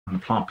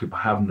and the plant people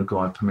have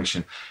Nagoya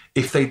permission.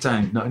 If they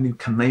don't, not only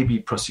can they be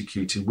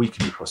prosecuted, we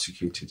can be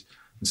prosecuted.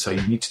 And so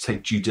you need to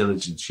take due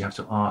diligence. You have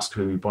to ask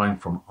who you're buying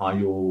from.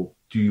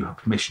 Do you have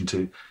permission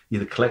to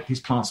either collect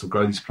these plants or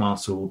grow these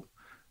plants or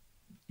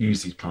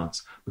use these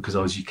plants? Because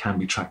otherwise you can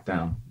be tracked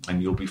down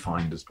and you'll be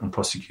fined and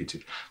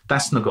prosecuted.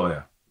 That's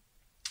Nagoya.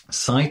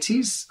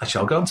 CITES, actually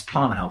I'll go on to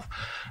plant health.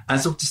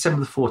 As of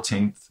December the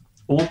 14th,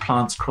 all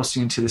plants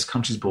crossing into this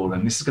country's border,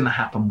 and this is going to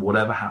happen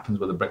whatever happens,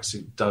 whether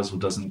Brexit does or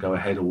doesn't go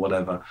ahead or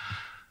whatever,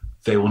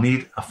 they will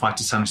need a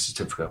phytosanitary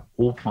certificate.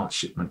 All plant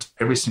shipment,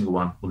 every single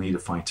one will need a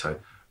phyto.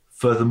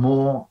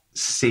 Furthermore,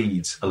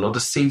 seeds, a lot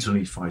of seeds will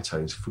need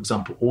phytos. For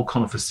example, all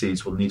conifer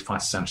seeds will need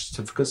phytosanitary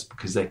certificates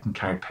because they can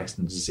carry pest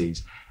and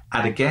disease.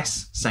 Add a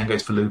guess, same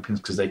goes for lupins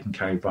because they can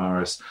carry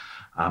virus.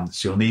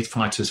 So you'll need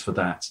phytos for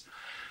that.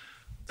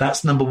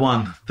 That's number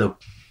one. The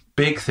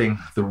big thing,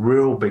 the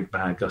real big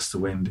bad gust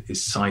of wind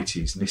is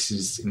CITES. And this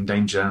is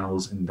endangered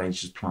animals,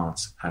 endangered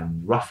plants.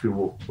 And roughly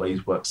what way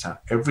it works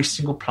out, every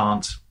single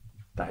plant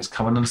that is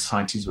covered under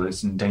CITES, whether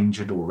it's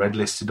endangered or red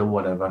listed or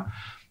whatever,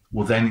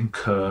 will then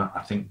incur,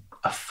 I think,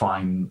 a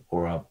fine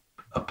or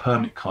a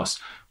permit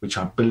cost, which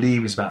I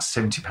believe is about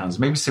 £70,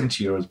 maybe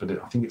 €70, but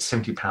I think it's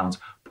 £70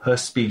 per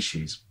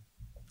species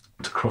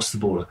to cross the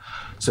border.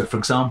 So, for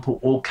example,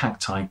 all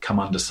cacti come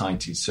under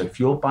CITES. So if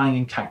you're buying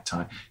in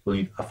cacti, you'll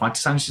need a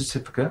phytosanitary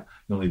certificate,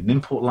 you'll need an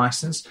import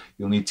license,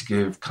 you'll need to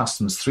give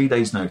customs 3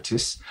 days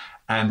notice,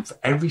 and for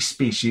every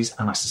species,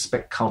 and I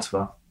suspect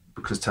cultivar,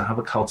 because to have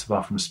a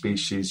cultivar from a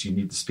species, you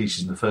need the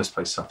species in the first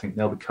place, so I think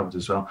they'll be covered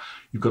as well,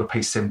 you've got to pay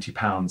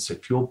 £70. So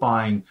if you're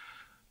buying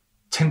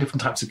 10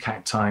 different types of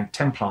cacti,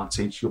 10 plants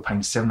each, you're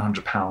paying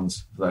 £700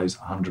 for those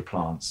 100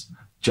 plants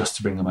just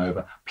to bring them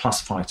over,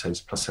 plus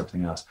phytos, plus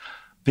everything else.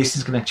 This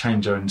is going to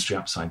change our industry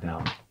upside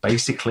down.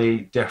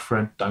 Basically,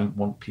 DEFRA don't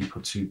want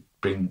people to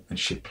bring and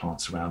ship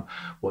plants around.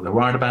 What they're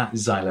worried about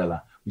is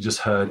Xylella. We just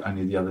heard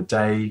only the other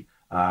day,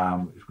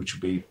 which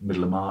will be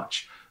middle of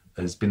March,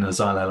 there's been a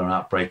Xylella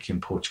outbreak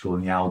in Portugal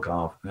in the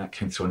Algarve, and that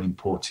came through on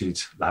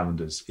imported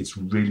lavenders. It's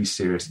really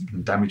serious. It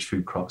can damage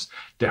food crops.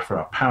 DEFRA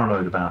are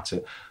paranoid about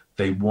it.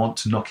 They want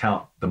to knock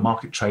out the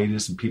market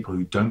traders and people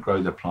who don't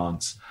grow their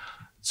plants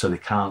so they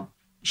can't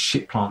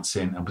ship plants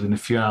in. And within a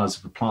few hours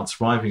of the plants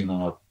arriving in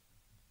our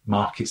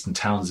markets and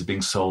towns are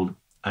being sold,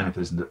 and if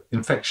there's an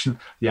infection,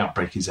 the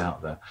outbreak is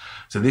out there.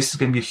 So this is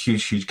going to be a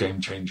huge, huge game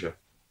changer.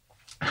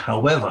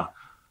 However,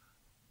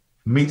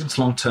 medium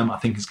to long term, I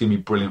think it's going to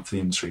be brilliant for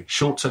the industry.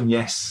 Short term,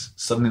 yes,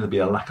 suddenly there'll be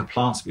a lack of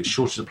plants, there'll be a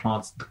shortage of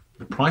plants,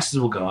 the prices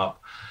will go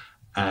up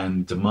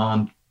and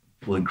demand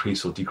will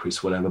increase or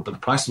decrease, whatever, but the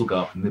prices will go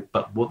up.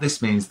 But what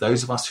this means,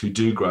 those of us who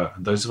do grow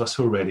and those of us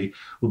who are ready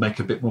will make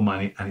a bit more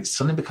money, and it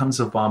suddenly becomes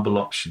a viable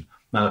option.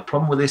 Now, the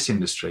problem with this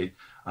industry,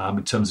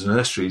 in terms of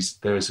nurseries,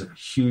 there is a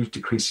huge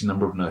decreasing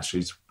number of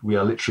nurseries. We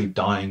are literally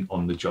dying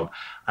on the job.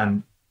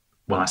 And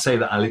when I say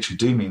that, I literally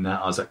do mean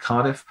that. I was at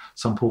Cardiff.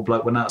 Some poor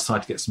bloke went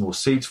outside to get some more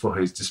seeds for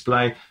his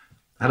display,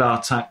 had a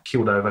heart attack,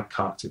 killed over,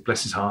 carked it,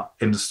 bless his heart,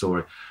 end of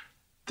story.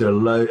 They're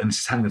low, and this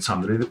is happening at the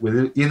time.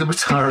 We're either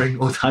retiring,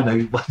 or I know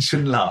one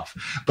shouldn't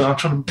laugh,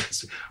 but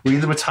we're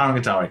either retiring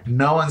or dying.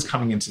 No one's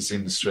coming into this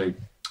industry,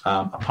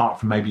 apart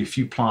from maybe a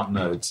few plant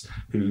nerds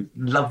who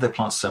love their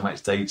plants so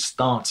much they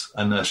start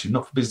a nursery,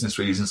 not for business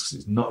reasons, because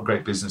it's not a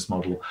great business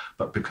model,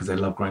 but because they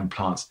love growing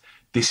plants.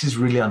 This is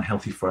really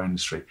unhealthy for our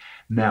industry.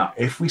 Now,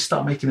 if we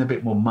start making a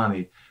bit more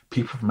money,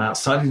 people from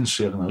outside the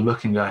industry are going to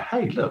look and go,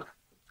 hey, look,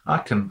 I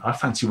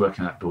fancy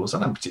working outdoors. I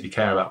don't particularly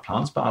care about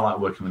plants, but I like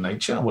working with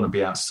nature. I want to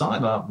be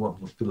outside. I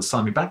want to feel the sun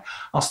on me back.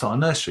 I'll start a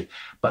nursery.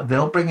 But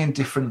they'll bring in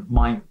different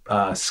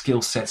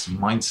skill sets and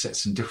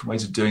mindsets and different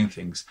ways of doing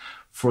things.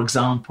 For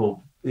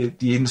example,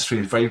 the industry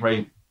is very,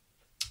 very,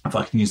 if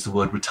I can use the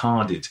word,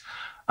 retarded.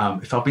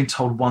 If I've been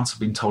told once,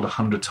 I've been told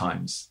 100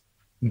 times.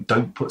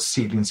 Don't put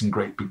seedlings in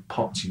great big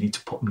pots. You need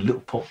to put them in a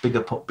little pot, bigger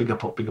pot, bigger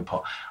pot, bigger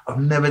pot. I've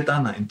never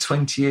done that. In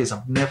 20 years,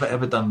 I've never,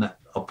 ever done that.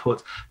 I'll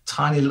put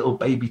tiny little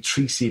baby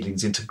tree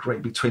seedlings into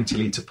great big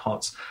 20-litre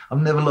pots.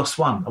 I've never lost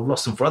one. I've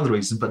lost them for other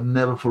reasons, but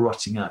never for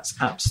rotting out.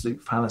 It's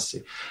absolute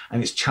fallacy.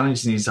 And it's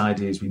challenging these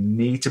ideas. We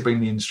need to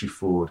bring the industry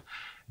forward.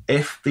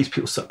 If these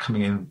people start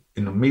coming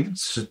in the medium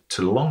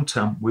to long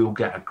term, we will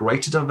get a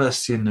greater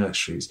diversity in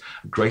nurseries,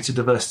 a greater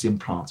diversity in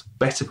plants,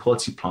 better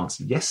quality plants.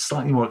 Yes,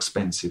 slightly more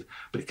expensive,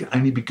 but it can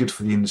only be good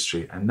for the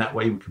industry. And that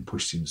way we can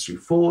push the industry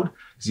forward,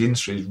 because the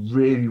industry is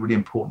really, really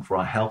important for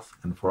our health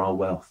and for our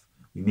wealth.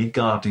 We need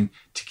gardening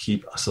to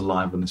keep us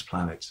alive on this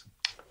planet.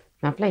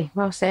 Lovely,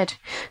 well said.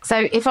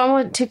 So if I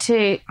wanted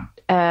to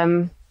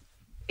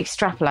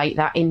extrapolate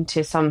that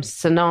into some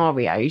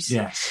scenarios...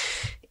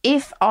 Yes.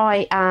 If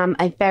I am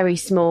if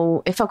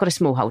I've got a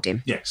small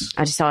holding, yes,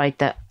 I decide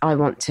that I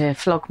want to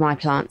flog my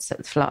plants at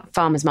the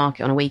farmer's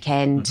market on a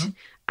weekend,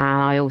 and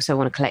I also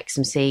want to collect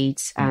some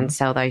seeds and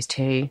sell those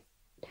too.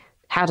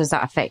 How does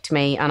that affect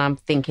me? And I'm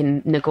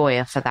thinking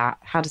Nagoya for that.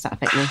 How does that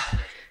affect me?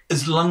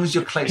 As long as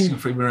you're collecting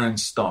from your own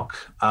stock.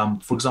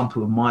 For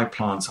example, with my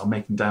plants, I'm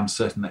making damn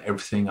certain that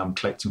everything I'm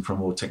collecting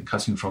from or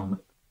cutting from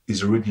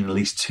is originally at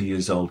least 2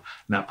 years old,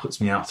 and that puts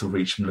me out of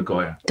reach from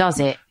Nagoya. Does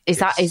it? Is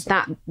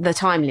that the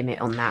time limit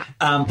on that?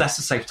 That's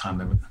the safe time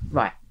limit.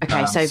 Right.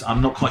 Okay. So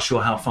I'm not quite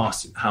sure how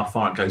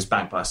far it goes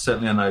back, but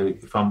certainly I know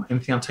if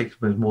anything I'm taking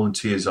from more than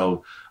 2 years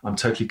old, I'm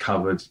totally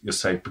covered. You're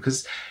safe,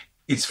 because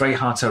it's very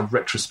hard to have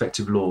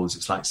retrospective laws.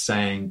 It's like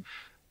saying,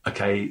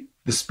 okay,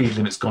 the speed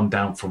limit's gone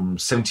down from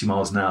 70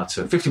 miles an hour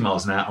to 50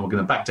 miles an hour, and we're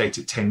going to backdate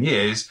it 10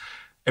 years.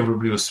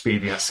 Everybody was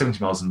speeding at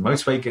 70 miles and the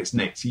motorway gets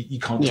nicked. You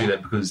can't do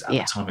that, because at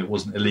the time it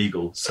wasn't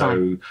illegal.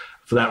 So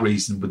for that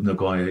reason, with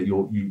Nagoya,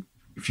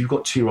 if you've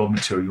got 2-year-old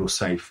material, you're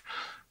safe.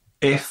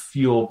 If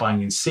you're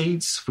buying in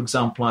seeds, for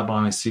example, I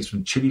buy my seeds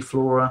from Chili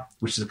Flora,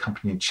 which is a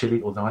company in Chile,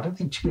 although I don't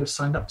think Chile have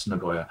signed up to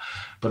Nagoya.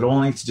 But all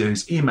I need to do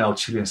is email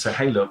Chile and say,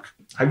 hey, look,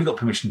 have you got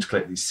permission to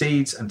collect these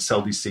seeds and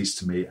sell these seeds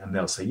to me? And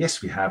they'll say,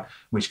 yes, we have, in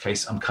which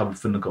case I'm covered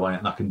for Nagoya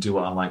and I can do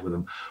what I like with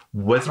them.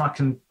 Whether I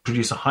can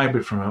produce a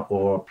hybrid from it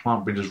or a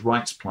plant breeder's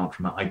rights plant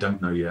from it, I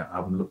don't know yet. I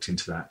haven't looked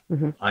into that.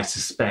 Mm-hmm. I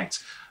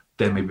suspect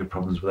there may be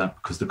problems with that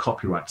because the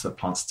copyright to that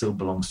plant still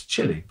belongs to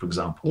Chile, for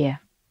example. Yeah.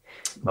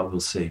 But we'll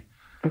see.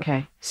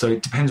 Okay. So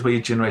it depends where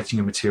you're generating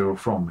your material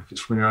from. If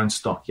it's from your own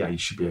stock, you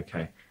should be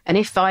okay. And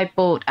if I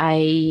bought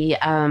a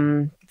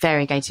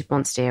variegated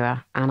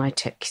monstera and I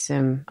took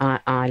some,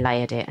 I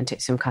layered it and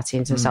took some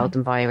cuttings and sold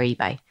them via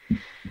eBay.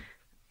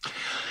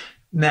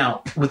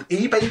 Now, with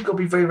eBay, you've got to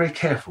be very, very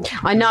careful.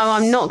 I know,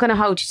 I'm not going to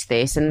hold you to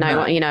this, and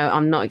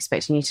I'm not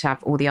expecting you to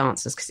have all the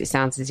answers, because it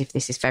sounds as if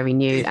this is very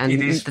new.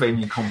 It is very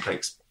new,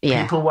 complex.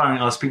 Yeah. People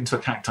worrying. I was speaking to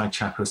a cacti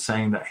chap who was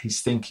saying that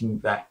he's thinking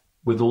that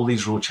with all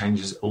these rule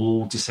changes,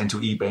 all descend to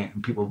eBay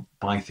and people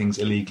buy things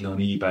illegally on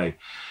eBay,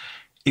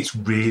 it's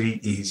really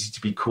easy to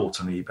be caught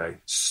on eBay.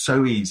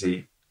 So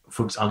easy.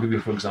 I'll give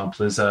you, for example,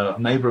 there's a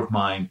neighbour of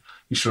mine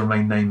who should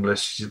remain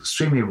nameless. She's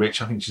extremely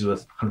rich. I think she's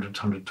worth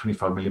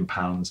 125 million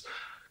pounds,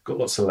 got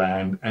lots of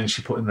land, and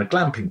she put in the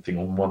glamping thing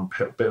on one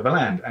bit of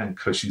land. And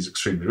because she's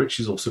extremely rich,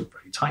 she's also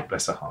very tight,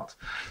 bless her heart.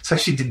 So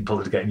she didn't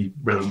bother to get any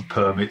relevant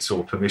permits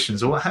or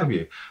permissions or what have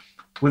you.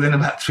 Within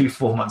about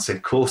 3-4 months,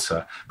 they'd caught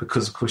her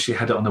because, of course, she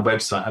had it on the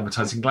website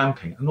advertising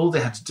glamping. And all they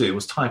had to do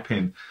was type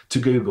in to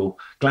Google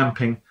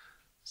glamping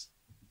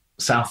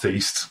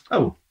southeast.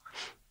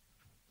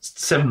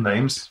 7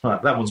 names.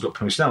 Right, that one's got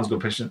permission, that one's got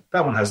permission,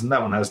 that one hasn't,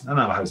 and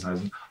that one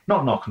hasn't.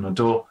 Not knock on the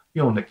door,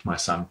 you'll nick my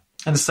son.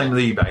 And the same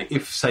with eBay.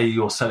 If, say,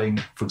 you're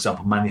selling, for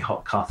example,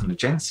 Manihot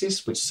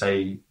carthenogensis, which,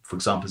 say, for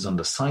example, is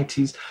under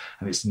CITES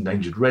and it's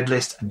endangered red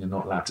list and you're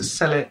not allowed to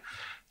sell it,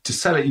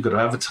 you've got to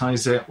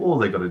advertise it. All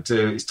they've got to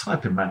do is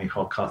type in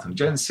Manihot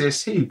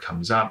carthenogensis. He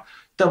comes up,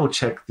 double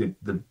check the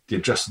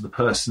address of the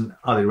person.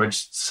 Are they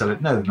registered to sell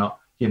it? No, they're not.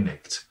 You're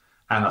nicked.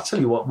 And I'll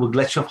tell you what, we'll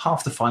let you off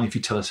half the fine if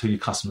you tell us who your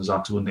customers are,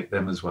 because we'll nick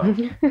them as well.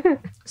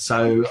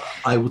 So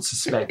I would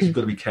suspect you've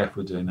got to be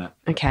careful doing that.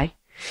 Okay.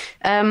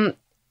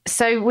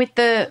 So with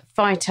the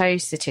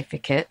phyto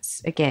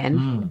certificates,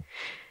 again,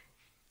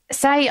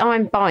 say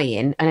I'm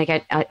buying, and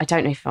again, I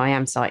don't know if I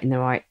am citing the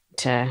right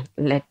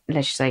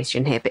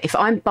legislation here, but if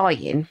I'm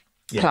buying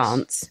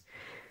plants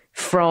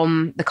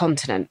from the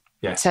continent,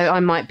 so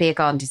I might be a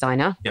garden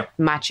designer,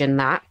 imagine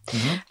that,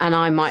 and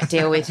I might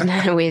deal with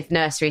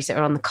nurseries that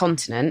are on the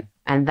continent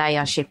and they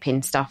are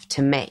shipping stuff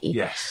to me.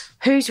 Yes.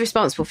 Who's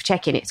responsible for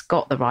checking it's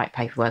got the right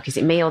paperwork? Is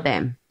it me or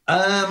them?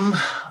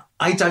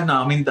 I don't know.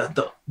 I mean,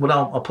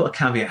 I'll put a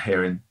caveat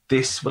here in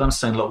this. What I'm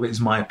saying, a lot of it is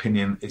my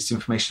opinion. It's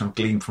information I've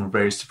gleaned from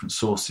various different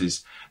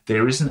sources.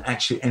 There isn't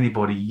actually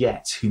anybody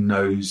yet who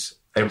knows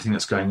everything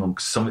that's going on,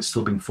 because some of it's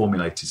still being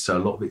formulated, so a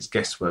lot of it's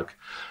guesswork.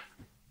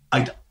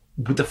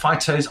 With the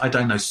phytos, I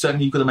don't know.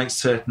 Certainly you've got to make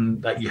certain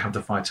that you have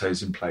the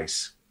phytos in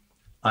place.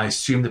 I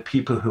assume the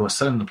people who are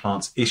selling the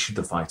plants issued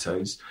the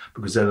phytos,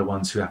 because they're the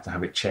ones who have to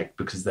have it checked,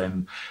 because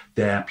then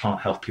their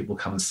plant health people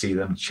come and see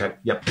them and check,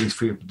 he's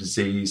free of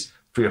disease,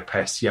 free of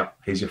pests,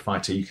 here's your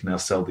phyto, you can now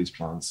sell these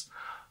plants.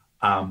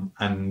 I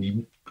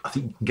think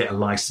you can get a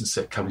license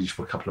that covers you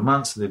for a couple of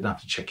months, so they don't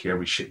have to check you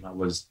every shipment.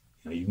 Was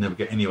you never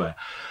get anywhere.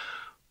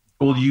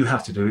 All you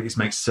have to do is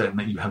make certain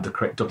that you have the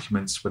correct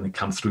documents when they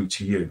come through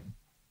to you.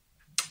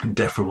 And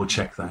DEFRA will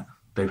check that.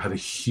 They've had a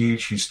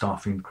huge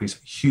staff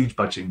increase, a huge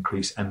budget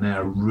increase, and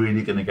they're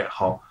really going to get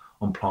hot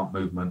on plant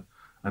movement.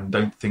 And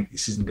don't think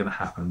this isn't going to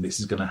happen. This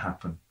is going to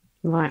happen.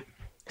 Right.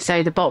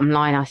 So the bottom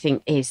line, I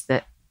think, is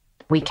that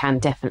we can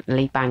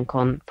definitely bank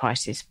on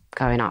prices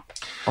going up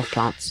of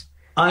plants.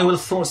 I would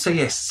have thought so,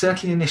 yes,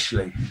 certainly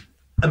initially.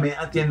 I mean,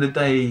 at the end of the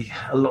day,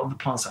 a lot of the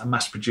plants that are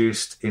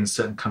mass-produced in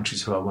certain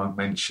countries who I won't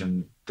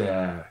mention,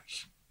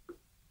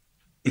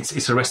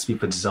 it's a recipe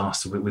for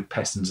disaster with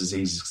pests and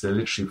diseases, because they're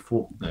literally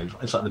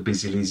it's like the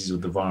busy leasies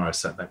with the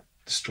virus that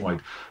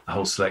destroyed the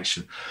whole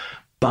selection.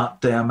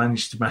 But they are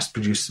managed to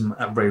mass-produce them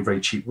at very, very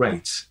cheap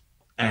rates.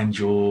 And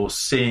you're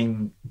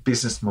seeing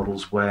business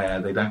models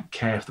where they don't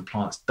care if the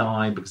plants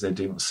die because they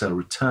don't sell a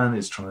return,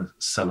 it's trying to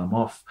sell them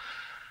off.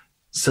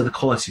 So the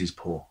quality is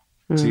poor.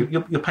 So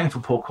you're paying for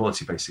poor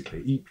quality, basically.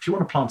 If you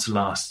want a plant to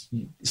last,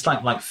 it's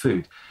like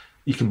food.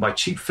 You can buy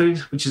cheap food,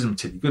 which isn't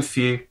particularly good for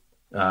you,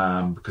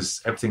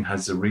 because everything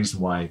has a reason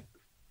why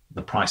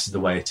the price is the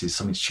way it is.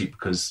 Something's cheap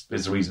because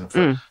there's a reason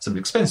for it.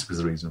 Something's expensive because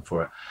there's a reason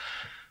for it.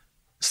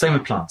 Same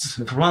with plants.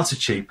 If the plants are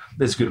cheap,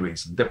 there's a good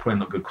reason. They're probably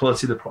not good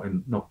quality. They're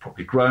probably not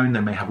properly grown.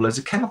 They may have loads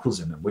of chemicals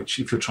in them, which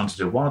if you're trying to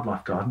do a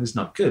wildlife garden is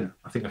not good.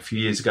 I think a few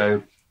years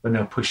ago when they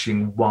were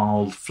pushing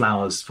wild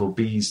flowers for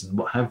bees and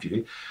what have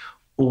you,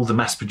 all the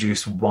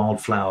mass-produced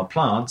wildflower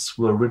plants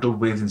were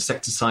riddled with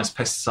insecticides,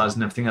 pesticides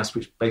and everything else,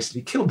 which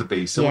basically killed the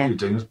bees. So what you're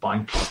doing is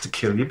buying plants to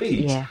kill your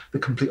bees. Yeah. The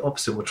complete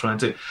opposite of what we're trying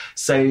to do.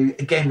 So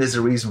again, there's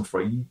a reason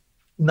for it.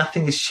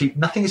 Nothing is cheap.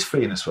 Nothing is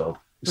free in this world.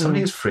 If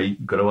something is free,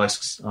 you've got to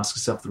ask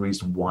yourself the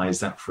reason, why is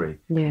that free?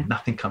 Yeah.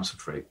 Nothing comes for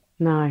free.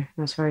 No,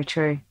 that's very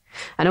true.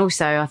 And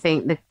also, I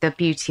think the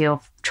beauty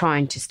of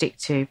trying to stick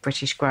to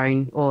British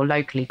grown or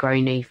locally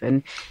grown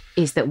even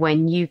is that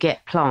when you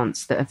get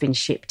plants that have been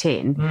shipped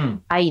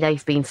in, A,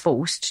 they've been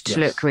forced to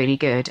look really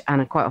good,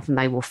 and quite often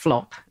they will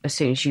flop as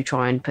soon as you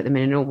try and put them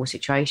in a normal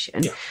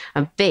situation. Yeah.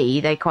 And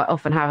B, they quite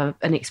often have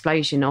an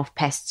explosion of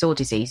pests or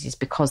diseases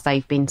because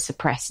they've been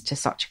suppressed to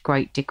such a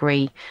great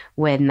degree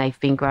when they've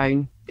been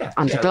grown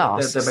under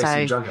glass. They're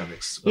basically drug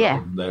addicts.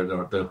 They're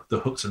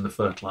the hooks and the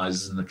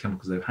fertilisers and the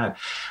chemicals they've had.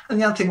 And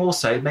the other thing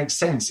also, it makes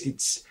sense.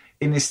 It's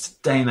in this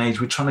day and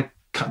age, we're trying to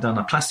cut down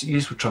our plastic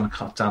use, we're trying to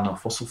cut down our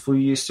fossil fuel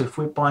use. So if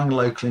we're buying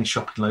locally and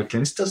shopping locally,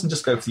 and this doesn't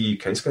just go for the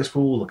UK, this goes for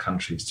all the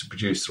countries to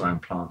produce their own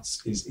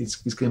plants,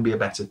 it's going to be a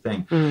better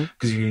thing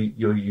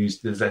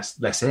because there's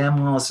less air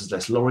miles, there's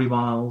less lorry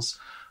miles,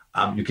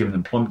 you're giving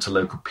employment to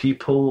local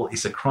people,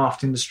 it's a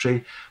craft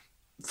industry.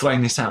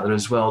 Throwing this out there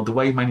as well, the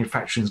way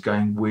manufacturing is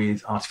going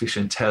with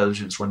artificial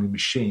intelligence running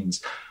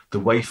machines, the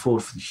way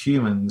forward for the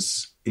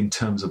humans in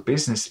terms of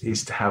business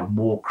is to have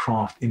more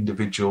craft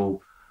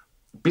individual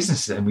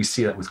businesses. And we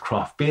see that with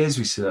craft beers,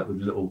 we see that with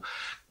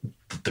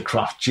the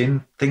craft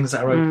gin things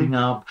that are opening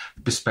up,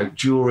 bespoke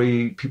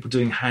jewellery, people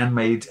doing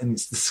handmade, and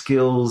it's the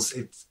skills.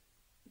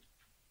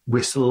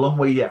 We're still a long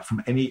way yet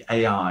from any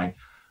AI,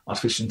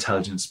 artificial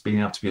intelligence, being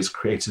able to be as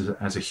creative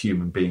as a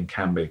human being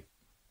can be.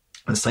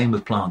 And the same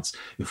with plants.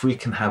 If we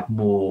can have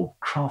more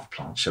craft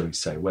plants, shall we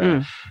say,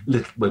 where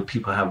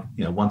people have,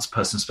 one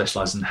person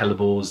specialises in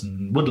hellebores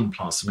and woodland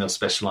plants, somebody else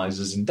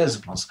specialises in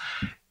desert plants,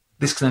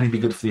 this can only be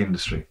good for the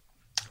industry.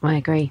 I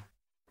agree.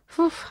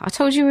 I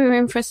told you we were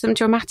in for some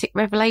dramatic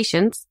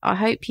revelations. I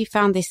hope you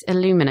found this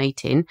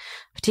illuminating,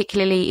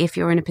 particularly if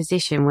you're in a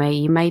position where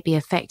you may be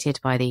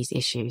affected by these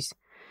issues.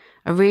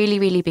 A really,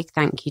 really big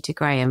thank you to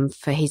Graham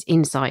for his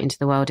insight into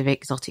the world of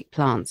exotic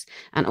plants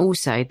and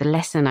also the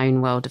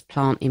lesser-known world of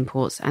plant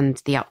imports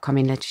and the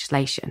upcoming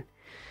legislation.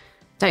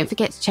 Don't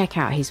forget to check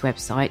out his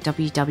website,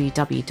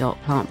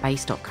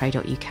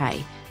 www.plantbase.co.uk,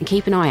 and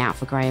keep an eye out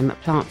for Graham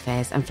at plant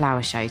fairs and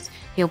flower shows.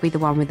 He'll be the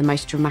one with the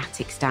most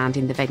dramatic stand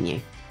in the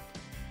venue.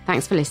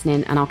 Thanks for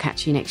listening, and I'll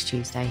catch you next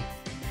Tuesday.